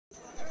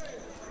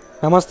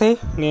నమస్తే,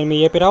 నేను మీ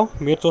ఏపీ రావు.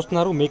 మీరు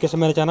చూస్తున్నారు మీకు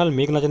ఇష్టమైన ఛానల్,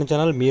 మీకు నచ్చిన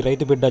ఛానల్, మీ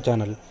రైతు బిడ్డ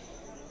ఛానల్.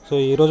 సో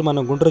ఈరోజు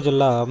మనం గుంటూరు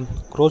జిల్లా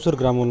క్రోసూరు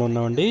గ్రామంలో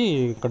ఉన్నామండి.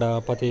 ఇక్కడ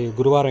ప్రతి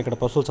గురువారం ఇక్కడ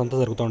పశువుల సంత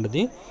జరుగుతూ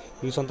ఉంటుంది.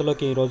 ఈ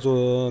సంతలోకి ఈరోజు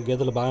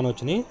గేదెలు బాగానే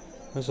వచ్చినాయి.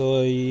 సో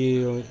ఈ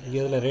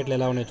గేదెల రేట్లు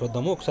ఎలా ఉన్నాయో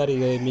చూద్దాము. ఒకసారి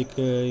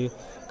మీకు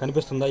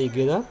కనిపిస్తుందా ఈ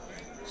గేదె?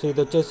 సో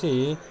ఇది వచ్చేసి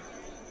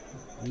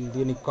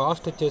దీని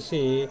కాస్ట్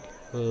వచ్చేసి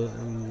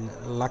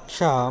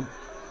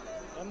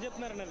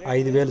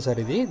 1,05,000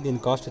 సార్. దీని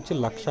కాస్ట్ వచ్చి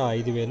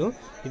 1,05,000.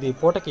 ఇది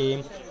పూటకి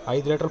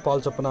 5 లీటర్ల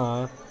పాలు చొప్పున,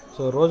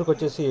 సో రోజుకు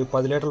వచ్చేసి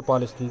 10 లీటర్ల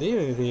పాలు ఇస్తుంది.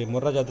 ఇది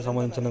ముర్రా జాతికి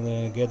సంబంధించిన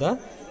గేదె.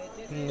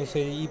 సో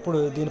ఇప్పుడు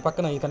దీని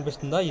పక్కన ఇది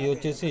కనిపిస్తుందా, ఇది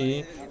వచ్చేసి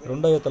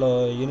రెండో ఈతలో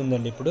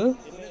ఈనిందండి ఇప్పుడు.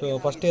 సో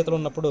ఫస్ట్ ఈతలో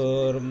ఉన్నప్పుడు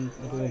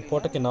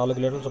పూటకి 4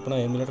 లీటర్ల చొప్పున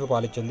 8 లీటర్ల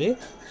పాలు ఇచ్చింది.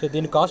 సో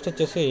దీని కాస్ట్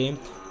వచ్చేసి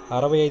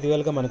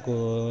 65,000గా మనకు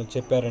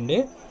చెప్పారండి.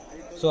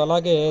 సో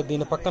అలాగే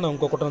దీని పక్కన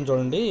ఇంకొకటి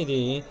చూడండి,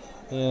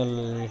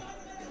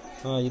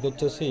 ఇది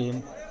వచ్చేసి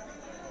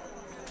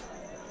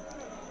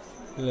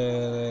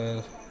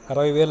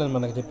 60,000 అని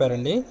మనకు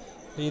చెప్పారండి.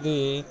 ఇది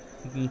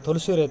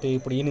తులసి రైతు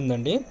ఇప్పుడు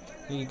ఈనిందండి.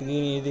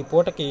 ఇది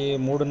పూటకి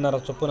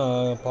 3.5 చొప్పున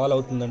పాలు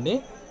అవుతుందండి.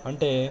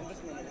 అంటే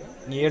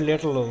 7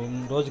 లీటర్లు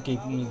రోజుకి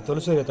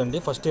తులసి రైతు అండి.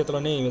 ఫస్ట్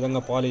ఈతలోనే ఈ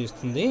విధంగా పాలు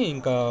ఇస్తుంది.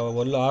 ఇంకా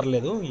ఒళ్ళు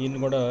ఆరలేదు. ఈయన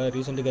కూడా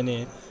రీసెంట్గానే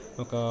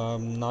ఒక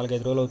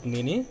 4-5 రోజులు అవుతుంది.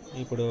 ఈయన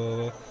ఇప్పుడు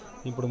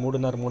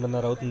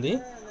 3.5 అవుతుంది.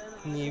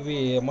 ఇవి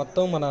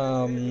మొత్తం మన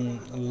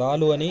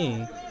లాలు అని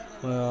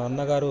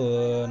అన్నగారు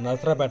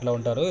నరసరాపేటలో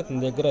ఉంటారు. ఇతని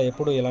దగ్గర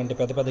ఎప్పుడు ఇలాంటి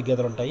పెద్ద పెద్ద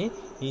గేదెలు ఉంటాయి.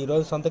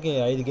 ఈరోజు సంతకి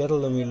 5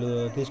 గేదెలు వీళ్ళు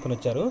తీసుకుని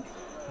వచ్చారు.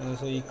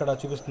 సో ఇక్కడ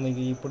చూపిస్తుంది,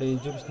 ఇప్పుడు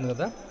ఇది చూపిస్తుంది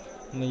కదా,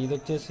 ఇది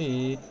వచ్చేసి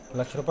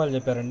 ₹1,00,000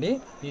 చెప్పారండి.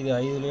 ఇది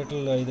 5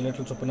 లీటర్లు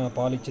చొప్పున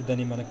పాలు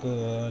ఇచ్చిద్దని మనకు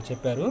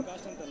చెప్పారు.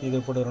 ఇది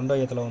ఇప్పుడు రెండో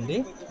ఈతలో ఉంది.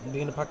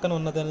 దీని పక్కన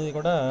ఉన్నదనేది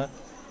కూడా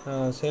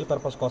సేల్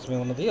పర్పస్ కోసమే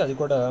ఉన్నది. అది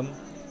కూడా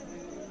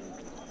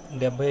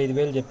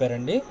 75,000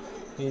 చెప్పారండి.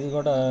 ఇది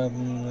కూడా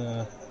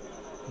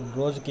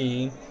రోజుకి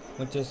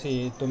వచ్చేసి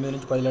 9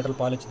 నుంచి 10 లీటర్లు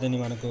పాలు ఇచ్చిందని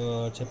మనకు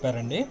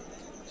చెప్పారండి.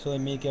 సో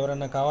మీకు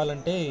ఎవరైనా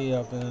కావాలంటే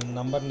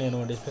నంబర్ నేను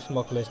డిస్క్రిప్షన్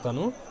బాక్స్లో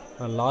ఇస్తాను.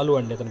 లాలు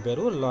అండి అతని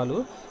పేరు, లాలు.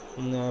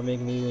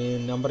 మీకు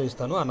నెంబర్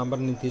ఇస్తాను. ఆ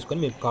నెంబర్ని తీసుకొని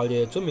మీకు కాల్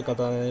చేయొచ్చు. మీకు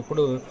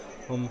ఇప్పుడు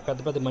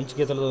పెద్ద మంచి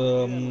గేదెలు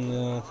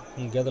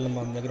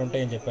మన దగ్గర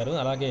ఉంటాయని చెప్పారు.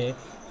 అలాగే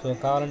సో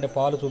కావాలంటే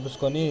పాలు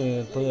చూపించుకొని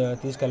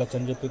తీసుకెళ్ళచ్చు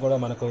అని చెప్పి కూడా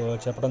మనకు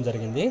చెప్పడం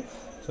జరిగింది.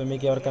 సో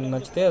మీకు ఎవరికైనా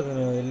నచ్చితే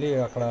వెళ్ళి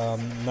అక్కడ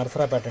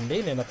నరసరాపేట అండి,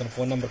 నేను అతని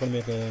ఫోన్ నెంబర్ కూడా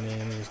మీకు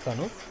నేను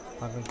ఇస్తాను.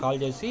 అక్కడ కాల్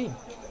చేసి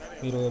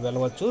మీరు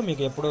వెళ్ళవచ్చు.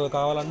 మీకు ఎప్పుడు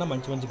కావాలన్నా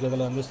మంచి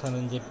గేదెలు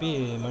అందిస్తానని చెప్పి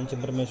మంచి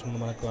ఇన్ఫర్మేషన్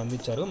మనకు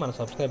అందించారు మన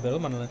సబ్స్క్రైబర్.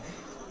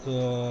 సో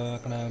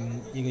అక్కడ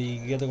ఈ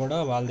గేదె కూడా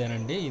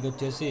వాళ్ళదేనండి. ఇది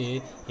వచ్చేసి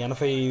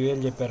 80,000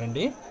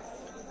 చెప్పారండి.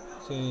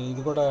 సో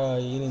ఇది కూడా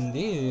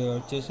ఈనింది.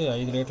 వచ్చేసి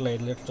 5 లీటర్లు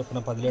చొప్పున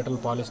 10 లీటర్లు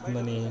పాలు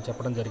ఇస్తుందని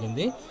చెప్పడం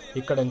జరిగింది.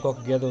 ఇక్కడ ఇంకొక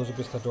గేదె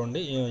చూపిస్తారు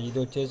చూడండి, ఇది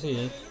వచ్చేసి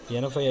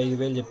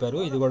 85,000 చెప్పారు.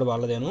 ఇది కూడా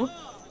వాళ్ళదేను.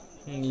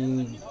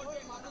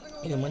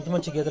 ఇది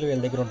మంచి గేదెలు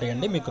వీళ్ళ దగ్గర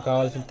ఉంటాయండి. మీకు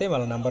కావాల్సింటే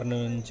వాళ్ళ నెంబర్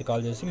నుంచి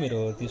కాల్ చేసి మీరు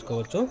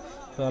తీసుకోవచ్చు.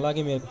 సో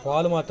అలాగే మీకు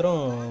పాలు మాత్రం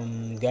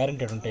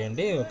గ్యారెంటెడ్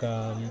ఉంటాయండి.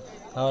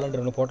 కావాలంటే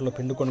 2 పూటలు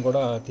పిండుకొని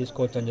కూడా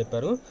తీసుకోవచ్చు అని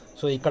చెప్పారు.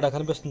 సో ఇక్కడ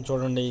కనిపిస్తుంది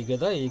చూడండి ఈ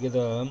గేదె.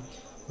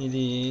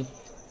 ఇది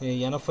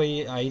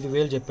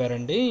 85,000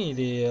 చెప్పారండి.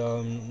 ఇది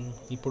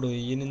ఇప్పుడు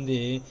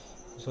ఈనింది.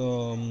 సో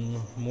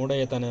మూడో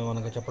ఈత అని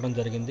మనకు చెప్పడం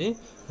జరిగింది.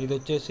 ఇది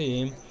వచ్చేసి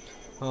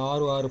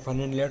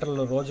 12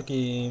 లీటర్లు రోజుకి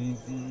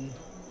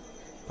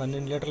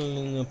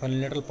 12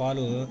 లీటర్ల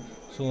పాలు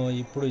సో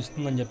ఇప్పుడు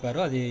ఇస్తుందని చెప్పారు.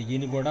 అది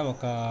ఈయన కూడా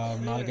ఒక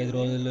 4-5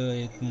 రోజులు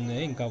అవుతుంది,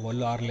 ఇంకా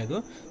ఒళ్ళు ఆరలేదు.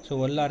 సో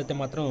ఒళ్ళు ఆరితే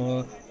మాత్రం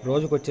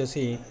రోజుకు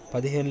వచ్చేసి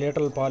 15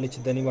 లీటర్ల పాలు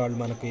ఇచ్చిద్దని వాళ్ళు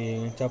మనకి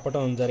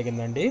చెప్పడం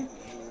జరిగిందండి.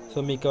 సో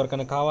మీకు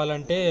ఎవరికైనా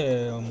కావాలంటే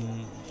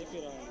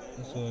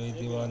సో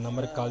ఇది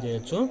నెంబర్కి కాల్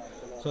చేయొచ్చు.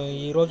 సో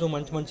ఈరోజు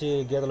మంచి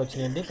గేదెలు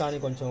వచ్చినాయండి. కానీ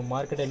కొంచెం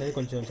మార్కెట్ అనేది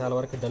కొంచెం చాలా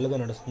వరకు డల్గా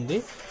నడుస్తుంది.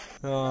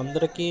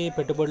 అందరికీ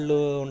పెట్టుబడులు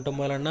ఉండటం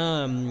వలన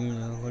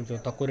కొంచెం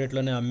తక్కువ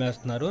రేట్లోనే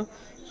అమ్మేస్తున్నారు.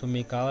 సో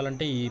మీకు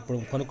కావాలంటే ఇప్పుడు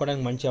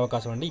కొనుక్కోవడానికి మంచి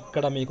అవకాశం అండి.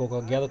 ఇక్కడ మీకు ఒక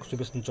గేదె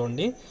చూపిస్తుంది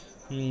చూడండి.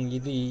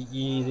 ఇది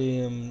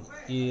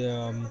ఈ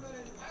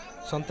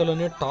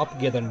సంతలోనే టాప్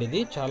గేదె అండి.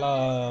 ఇది చాలా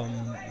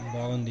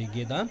బాగుంది ఈ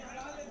గేదె.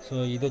 సో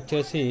ఇది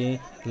వచ్చేసి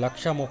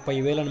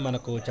 1,30,000 అని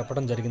మనకు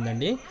చెప్పడం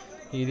జరిగిందండి.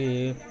 ఇది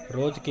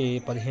రోజుకి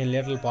 15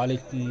 లీటర్లు పాలు,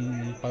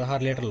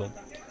 16 లీటర్లు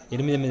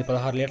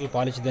 16 లీటర్లు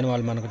పాలు ఇచ్చిద్దని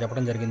వాళ్ళు మనకు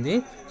చెప్పడం జరిగింది.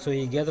 సో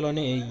ఈ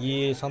గేదెలోని ఈ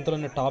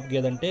సంతలోని టాప్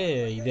గేదె అంటే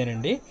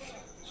ఇదేనండి.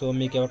 సో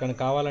మీకు ఎవరికైనా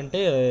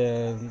కావాలంటే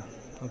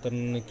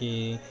అతనికి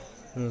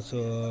సో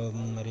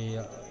మరి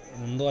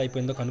ఉందో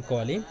అయిపోయిందో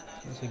కనుక్కోవాలి.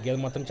 సో గేదె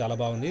మాత్రం చాలా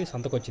బాగుంది.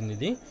 సంతకు వచ్చింది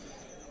ఇది.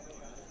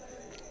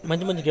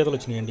 మంచి గేదెలు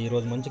వచ్చినాయండి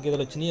ఈరోజు. మంచి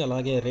గేదెలు వచ్చినాయి.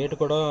 అలాగే రేటు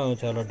కూడా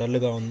చాలా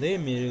డల్గా ఉంది.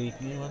 మీరు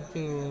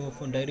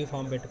డైరీ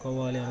ఫామ్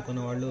పెట్టుకోవాలి అనుకున్న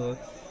వాళ్ళు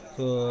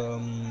సో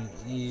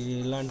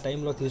ఇలాంటి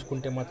టైంలో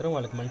తీసుకుంటే మాత్రం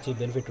వాళ్ళకి మంచి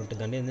బెనిఫిట్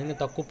ఉంటుందండి. ఎందుకంటే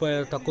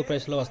తక్కువ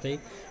ప్రైస్లో వస్తాయి.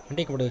 అంటే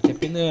ఇప్పుడు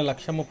చెప్పింది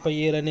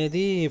 1,30,000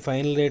 అనేది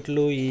ఫైనల్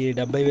రేట్లు, ఈ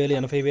 70,000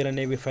 80,000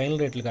 అనేవి ఫైనల్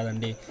రేట్లు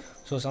కాదండి.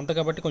 సో సంత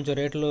కాబట్టి కొంచెం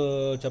రేట్లు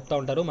చెప్తూ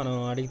ఉంటారు, మనం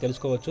అడిగి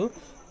తెలుసుకోవచ్చు.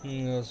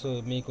 సో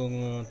మీకు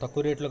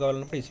తక్కువ రేట్లో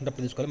కావాలన్నప్పుడు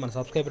ఇచ్చినప్పుడు తీసుకోవాలి. మన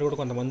సబ్స్క్రైబర్ కూడా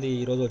కొంతమంది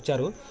ఈరోజు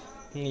వచ్చారు.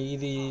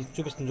 ఇది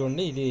చూపిస్తుంది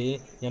చూడండి, ఇది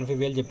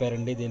 80,000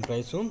 చెప్పారండి దీని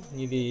ప్రైసు.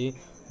 ఇది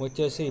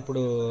వచ్చేసి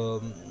ఇప్పుడు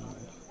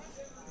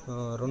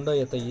రెండో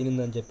ఈత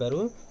ఈనిందని చెప్పారు.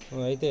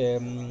 అయితే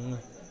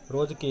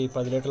రోజుకి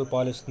 10 లీటర్ల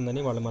పాలు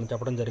ఇస్తుందని వాళ్ళు మనం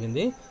చెప్పడం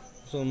జరిగింది.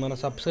 సో మన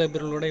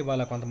సబ్స్క్రైబర్లు కూడా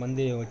ఇవాళ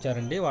కొంతమంది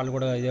వచ్చారండి, వాళ్ళు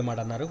కూడా ఇదే మాట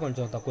అన్నారు,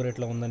 కొంచెం తక్కువ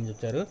రేట్లో ఉందని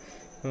చెప్పారు.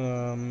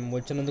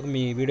 వచ్చినందుకు,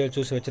 మీ వీడియో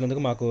చూసి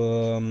వచ్చినందుకు మాకు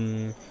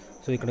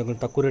సో ఇక్కడ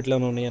కొంచెం తక్కువ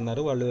రేట్లోనే ఉన్నాయి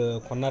అన్నారు. వాళ్ళు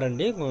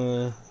కొన్నారండి,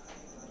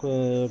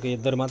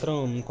 ఇద్దరు మాత్రం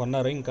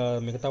కొన్నారు, ఇంకా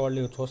మిగతా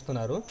వాళ్ళు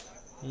చూస్తున్నారు.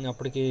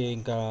 అప్పటికి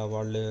ఇంకా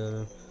వాళ్ళు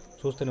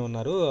చూస్తూనే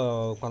ఉన్నారు.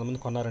 కొంతమంది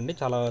కొన్నారండి,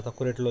 చాలా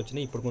తక్కువ రేట్లో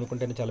వచ్చినాయి. ఇప్పుడు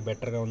కొనుక్కుంటేనే చాలా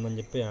బెటర్గా ఉందని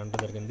చెప్పి అంట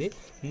జరిగింది.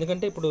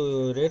 ఎందుకంటే ఇప్పుడు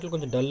రేట్లు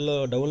కొంచెం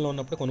డౌన్లో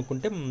ఉన్నప్పుడు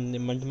కొనుక్కుంటే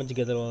మంచి మంచి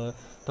గేదెలు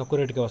తక్కువ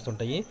రేటుకే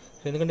వస్తుంటాయి.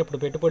 సో ఎందుకంటే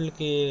ఇప్పుడు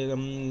పెట్టుబడులకి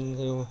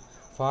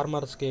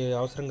ఫార్మర్స్కి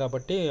అవసరం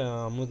కాబట్టి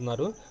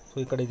అమ్ముతున్నారు. సో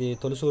ఇక్కడ ఇది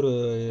తొలిసూరు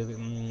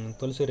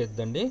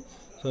ఎద్దండి.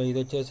 సో ఇది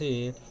వచ్చేసి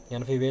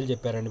 80,000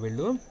 చెప్పారండి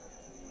వీళ్ళు.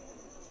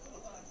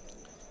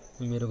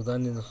 మీరు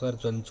దాన్ని ఒకసారి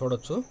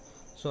చూడొచ్చు.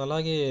 సో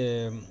అలాగే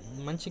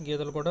మంచి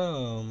గేదెలు కూడా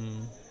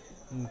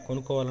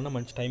కొనుక్కోవాలన్నా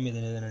మంచి టైం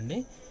ఇదేనండి.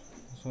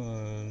 సో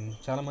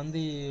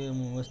చాలామంది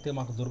వస్తే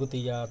మాకు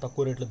దొరుకుతాయా,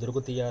 తక్కువ రేట్లు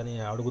దొరుకుతాయా అని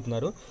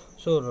అడుగుతున్నారు.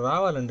 సో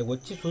రావాలండి,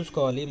 వచ్చి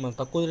చూసుకోవాలి. మన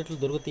తక్కువ రేట్లు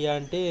దొరుకుతాయా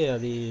అంటే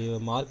అది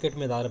మార్కెట్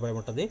మీద ఆధారపడి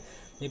ఉంటుంది.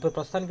 ఇప్పుడు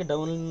ప్రస్తుతానికి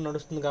డౌన్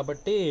నడుస్తుంది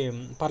కాబట్టి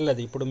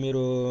పర్లేదు, ఇప్పుడు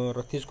మీరు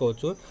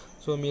తీసుకోవచ్చు.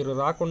 సో మీరు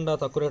రాకుండా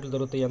తక్కువ రేట్లు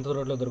దొరుకుతాయి, ఎంత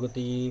రేట్లో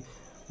దొరుకుతాయి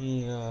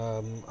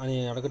అని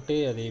అడగట్టి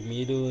అది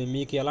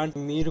మీకు ఎలాంటి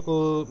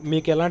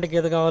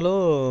గీత కావాలో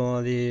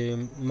అది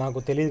మాకు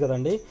తెలియదు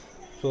కదండి.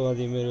 సో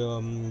అది మీరు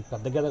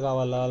పెద్ద గీత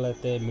కావాలా,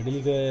 లేకపోతే మిడిల్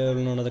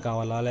ఉన్నది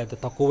కావాలా, లేకపోతే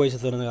తక్కువ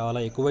వయసుతో ఉన్నది కావాలా,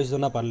 ఎక్కువ వయసు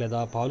ఉన్నా పర్లేదా,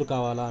 పాలు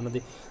కావాలా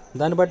అన్నది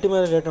దాన్ని బట్టి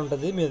మరి రేట్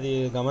ఉంటుంది. మీది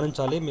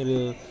గమనించాలి. మీరు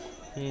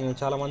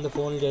చాలామంది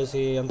ఫోన్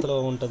చేసి ఎంతలో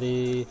ఉంటుంది,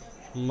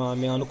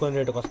 మేము అనుకునే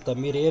రేటుకి వస్తా,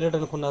 మీరు ఏ రేట్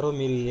అనుకున్నారో,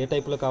 మీరు ఏ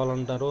టైప్లో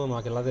కావాలంటారో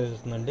మాకు ఎలా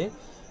తెలుస్తుందండి.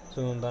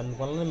 సో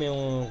దానివల్ల మేము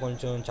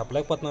కొంచెం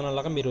చెప్పలేకపోతున్నాను.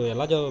 అలాగా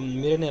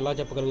మీరైనా ఎలా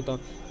చెప్పగలుగుతాం.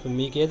 సో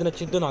మీకు ఏది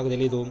నచ్చిద్దో నాకు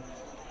తెలీదు.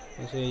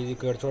 సో ఇది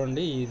ఇక్కడ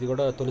చూడండి, ఇది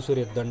కూడా తొలిసూరు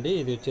ఎద్దండి.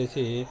 ఇది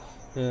వచ్చేసి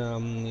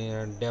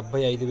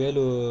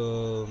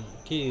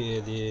 75,000కి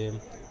ఇది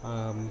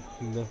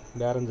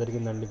బేరం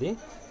జరిగిందండి ఇది.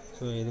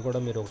 సో ఇది కూడా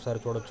మీరు ఒకసారి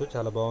చూడొచ్చు,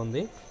 చాలా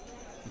బాగుంది.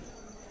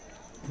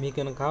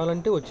 మీకేమైనా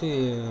కావాలంటే వచ్చి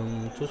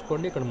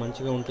చూసుకోండి, ఇక్కడ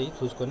మంచిగా ఉంటాయి,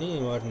 చూసుకొని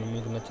వాటిని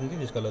మీకు నచ్చింది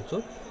తీసుకెళ్ళచ్చు.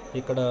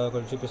 ఇక్కడ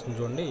ఒకటి చూపిస్తుంది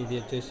చూడండి, ఇది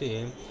వచ్చేసి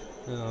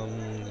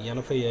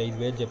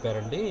 85,000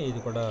 చెప్పారండి. ఇది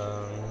కూడా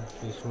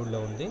ఈ సూడ్లో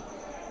ఉంది.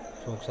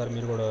 సో ఒకసారి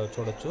మీరు కూడా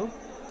చూడొచ్చు,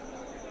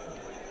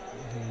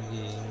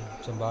 ఇది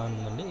కొంచెం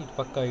బాగుందండి. ఇటు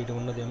పక్క ఇటు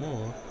ఉన్నదేమో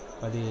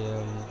అది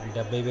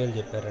 70,000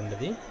 చెప్పారండి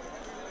అది.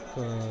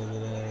 సో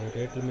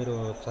రేట్లు మీరు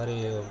ఒకసారి,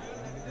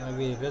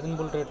 అవి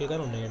రీజనబుల్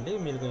రేట్లుగానే ఉన్నాయండి.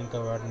 మీరు ఇంకా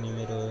వాటిని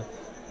మీరు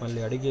మళ్ళీ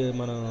అడిగి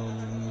మనం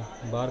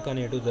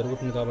బార్కాని ఎటు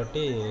జరుగుతుంది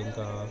కాబట్టి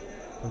ఇంకా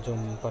కొంచెం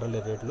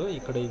పర్వాలేదు రేట్లు.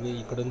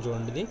 ఇక్కడ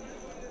చూడండి,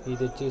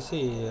 ఇది వచ్చేసి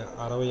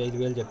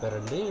 65,000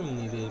 చెప్పారండి.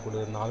 ఇది ఇప్పుడు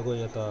 4వ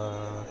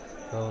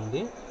ఈతగా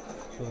ఉంది.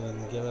 సో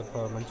గేదె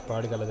మంచి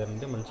పాడి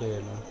కలదండి, మంచి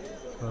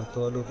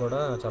తోలు కూడా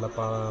చాలా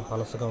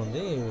పలసగా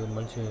ఉంది.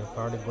 మంచి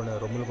పాడికి కూడా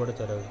రొమ్ములు కూడా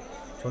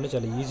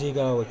చాలా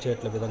ఈజీగా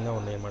వచ్చేట్ల విధంగా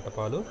ఉన్నాయన్నమాట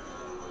పాలు.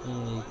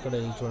 ఇక్కడ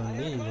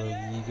చూడండి,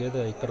 ఈ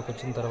గేదె ఇక్కడికి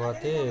వచ్చిన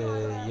తర్వాతే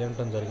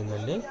ఏంటం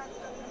జరిగిందండి.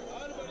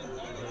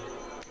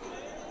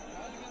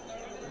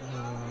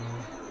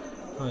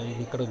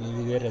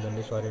 ఇది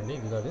వేరేదండి, సారీ అండి,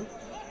 ఇది కాదు.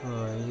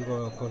 ఇది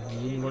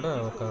కూడా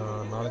ఒక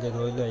 4-5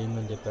 రోజులు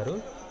అయిందని చెప్పారు.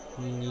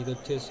 ఇది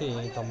వచ్చేసి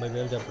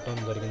 90,000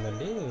 చెప్పడం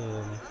జరిగిందండి.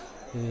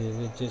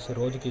 ఇది వచ్చేసి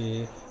రోజుకి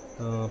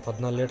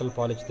 14 లీటర్ల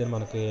పాలు ఇచ్చిందని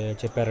మనకి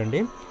చెప్పారండి.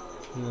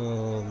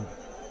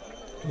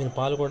 మీరు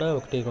పాలు కూడా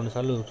 1-2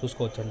 సార్లు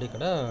చూసుకోవచ్చండి.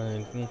 ఇక్కడ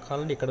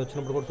కావాలంటే ఇక్కడ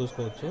వచ్చినప్పుడు కూడా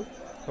చూసుకోవచ్చు.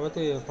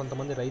 కాబట్టి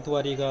కొంతమంది రైతు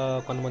వారీగా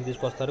కొంతమంది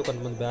తీసుకొస్తారు,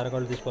 కొంతమంది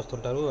బేరగాళ్ళు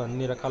తీసుకొస్తుంటారు,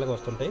 అన్ని రకాలుగా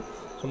వస్తుంటాయి.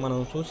 సో మనం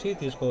చూసి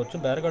తీసుకోవచ్చు.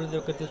 బేరగాళ్ళ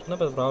దగ్గర తీసుకున్నా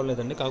పెద్ద ప్రాబ్లం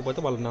లేదండి. కాకపోతే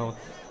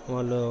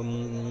వాళ్ళు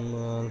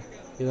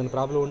ఏదైనా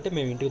ప్రాబ్లం ఉంటే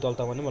మేము ఇంటికి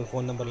తోలుతామని వాళ్ళ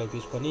ఫోన్ నెంబర్లో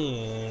తీసుకొని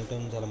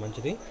వెళ్ళటం చాలా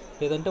మంచిది.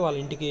 లేదంటే వాళ్ళ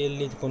ఇంటికి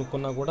వెళ్ళి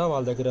కొనుక్కున్నా కూడా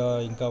వాళ్ళ దగ్గర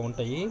ఇంకా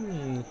ఉంటాయి.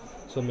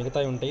 సో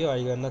మిగతావి ఉంటాయి,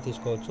 అవి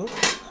తీసుకోవచ్చు.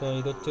 సో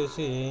ఇది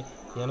వచ్చేసి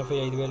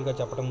 85,000గా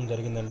చెప్పడం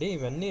జరిగిందండి.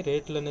 ఇవన్నీ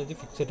రేట్లు అనేది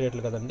ఫిక్స్డ్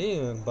రేట్లు కదండి,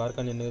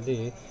 బార్కాని అనేది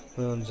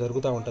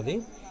జరుగుతూ ఉంటుంది.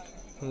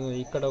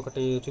 ఇక్కడ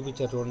ఒకటి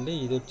చూపించారు చూడండి,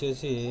 ఇది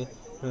వచ్చేసి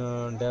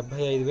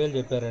 75,000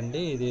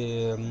 చెప్పారండి. ఇది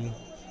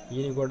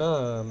ఈయన కూడా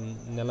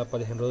నెల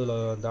 15 రోజులు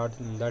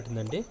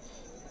దాటిందండి.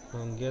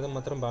 గేదె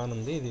మాత్రం బాగానే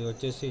ఉంది. ఇది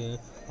వచ్చేసి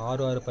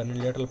 12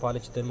 లీటర్ల పాలు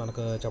ఇచ్చిందని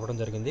మనకు చెప్పడం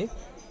జరిగింది.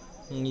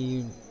 ఈ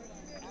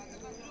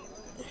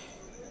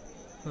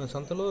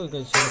సంతలో ఇక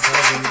చాలా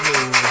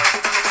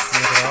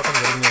మనకు రావడం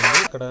జరిగిందండి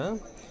ఇక్కడ.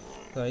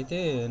 అయితే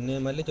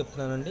నేను మళ్ళీ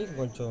చెప్తున్నానండి,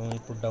 కొంచెం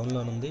ఇప్పుడు డౌన్లో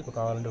ఉంది, ఇప్పుడు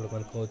కావాలంటే ఇప్పుడు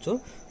కొనుక్కోవచ్చు.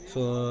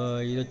 సో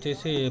ఇది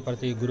వచ్చేసి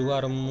ప్రతి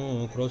గురువారము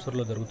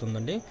క్రోసర్లో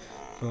జరుగుతుందండి.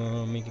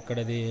 మీకు ఇక్కడ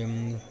ఇది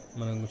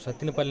మనం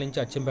సత్తినపల్లి నుంచి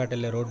అచ్చంపేట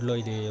వెళ్ళే రోడ్లో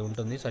ఇది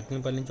ఉంటుంది.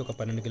 సత్తినపల్లి నుంచి ఒక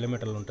 12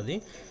 కిలోమీటర్లు ఉంటుంది.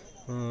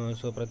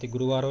 సో ప్రతి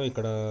గురువారం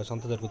ఇక్కడ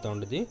సంత జరుగుతూ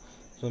ఉంటుంది.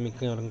 సో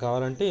మీకు ఎవరైనా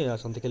కావాలంటే ఆ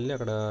సంతకి వెళ్ళి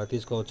అక్కడ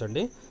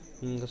తీసుకోవచ్చండి.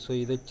 సో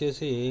ఇది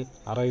వచ్చేసి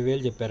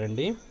 60,000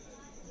 చెప్పారండి.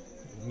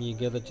 ఈ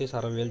గేదె వచ్చేసి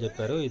 60,000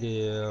 చెప్పారు. ఇది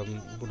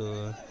ఇప్పుడు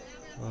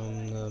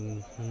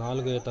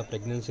 4వ ఈత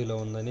ప్రెగ్నెన్సీలో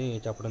ఉందని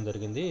చెప్పడం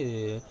జరిగింది.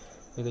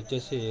 ఇది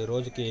వచ్చేసి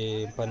రోజుకి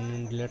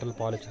 12 లీటర్ల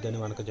పాలు ఇచ్చిద్దని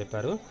మనకు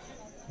చెప్పారు.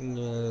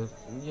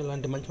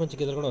 ఇలాంటి మంచి మంచి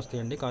గేదెలు కూడా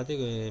వస్తాయండి. కాకపోతే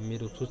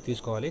మీరు చూసి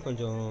తీసుకోవాలి.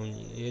 కొంచెం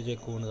ఏజ్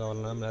ఎక్కువ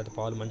కావాలన్నా, లేకపోతే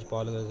పాలు మంచి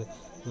పాలు,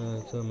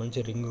 మంచి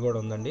రింగ్ కూడా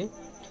ఉందండి.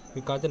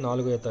 మీకు కాకపోతే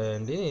 4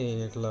 అవుతాయండి.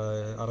 ఇట్లా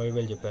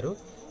 60,000 చెప్పారు.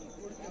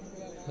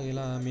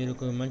 ఇలా మీరు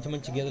మంచి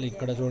మంచి గేదెలు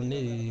ఇక్కడ చూడండి.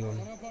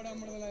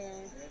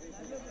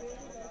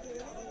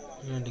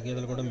 ఇలాంటి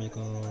గేదెలు కూడా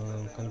మీకు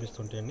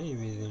కనిపిస్తుంటాయండి.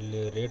 ఇవి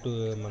రేటు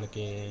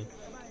మనకి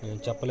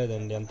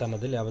చెప్పలేదండి ఎంత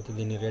అన్నది, లేకపోతే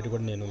దీని రేటు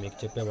కూడా నేను మీకు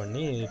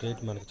చెప్పేవాడిని.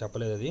 రేటు మనకి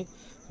చెప్పలేదు అది.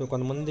 సో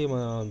కొంతమంది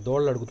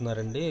దోళ్ళు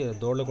అడుగుతున్నారండి.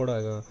 దోళ్ళు కూడా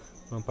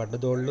పడ్డ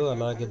దోళ్ళు,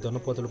 అలాగే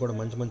దున్నపోతులు కూడా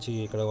మంచి మంచి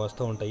ఇక్కడ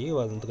వస్తూ ఉంటాయి.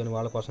 అందుకని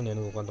వాళ్ళ కోసం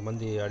నేను,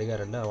 కొంతమంది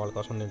అడిగారండి, వాళ్ళ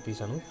కోసం నేను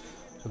తీశాను.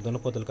 సో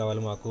దున్నపోతులు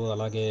కావాలి మాకు,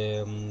 అలాగే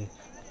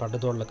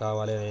పడ్డదోళ్ళు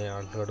కావాలి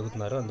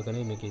అడుగుతున్నారు. అందుకని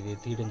మీకు ఇది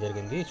తీయడం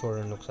జరిగింది.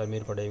 చూడండి ఒకసారి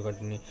మీరు కూడా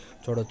ఇవి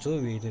చూడొచ్చు.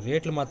 వీటి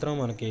రేట్లు మాత్రం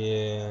మనకి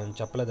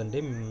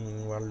చెప్పలేదండి.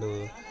 వాళ్ళు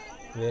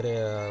వేరే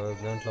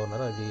దాంట్లో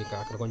ఉన్నారు. అది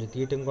అక్కడ కొంచెం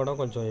తీయటం కూడా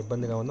కొంచెం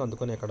ఇబ్బందిగా ఉంది.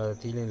 అందుకని అక్కడ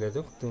తీయడం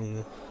లేదు.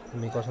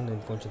 మీకోసం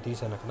నేను కొంచెం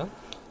తీశాను అక్కడ.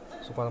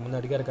 సో కొంతమంది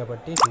అడిగారు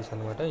కాబట్టి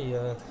తీసాను అనమాట.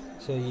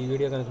 సో ఈ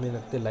వీడియో కనుక మీరు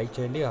నచ్చితే లైక్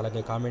చేయండి,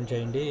 అలాగే కామెంట్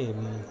చేయండి.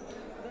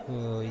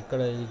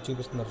 ఇక్కడ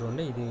చూపిస్తున్నారు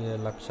చూడండి, ఇది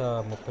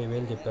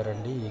 1,30,000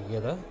 చెప్పారండి ఈ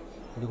గేదె.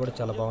 ఇది కూడా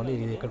చాలా బాగుంది.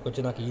 ఇది ఇక్కడికి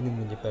వచ్చి నాకు ఈనింగ్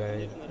అని చెప్పారు.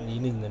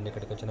 ఈనింగ్ అండి,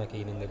 ఇక్కడికి వచ్చి నాకు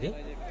ఈనింగ్ అది.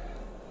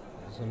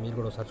 సో మీరు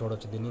కూడా ఒకసారి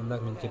చూడవచ్చు దీన్ని.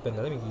 ఇందాక మీకు చెప్పాను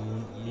కదా, మీకు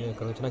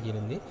ఇక్కడికి వచ్చి నాకు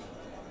ఈనింది.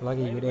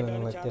 అలాగే ఈ వీడియో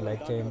నచ్చితే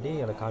లైక్ చేయండి,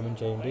 అలా కామెంట్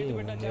చేయండి.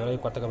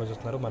 ఎవరైతే కొత్తగా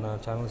చూస్తున్నారో మన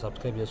ఛానల్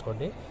సబ్స్క్రైబ్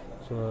చేసుకోండి.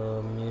 సో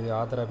మీ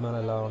ఆదరాభిమానం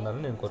ఎలా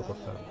ఉండాలని నేను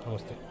కోరుకుంటున్నాను.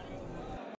 నమస్తే.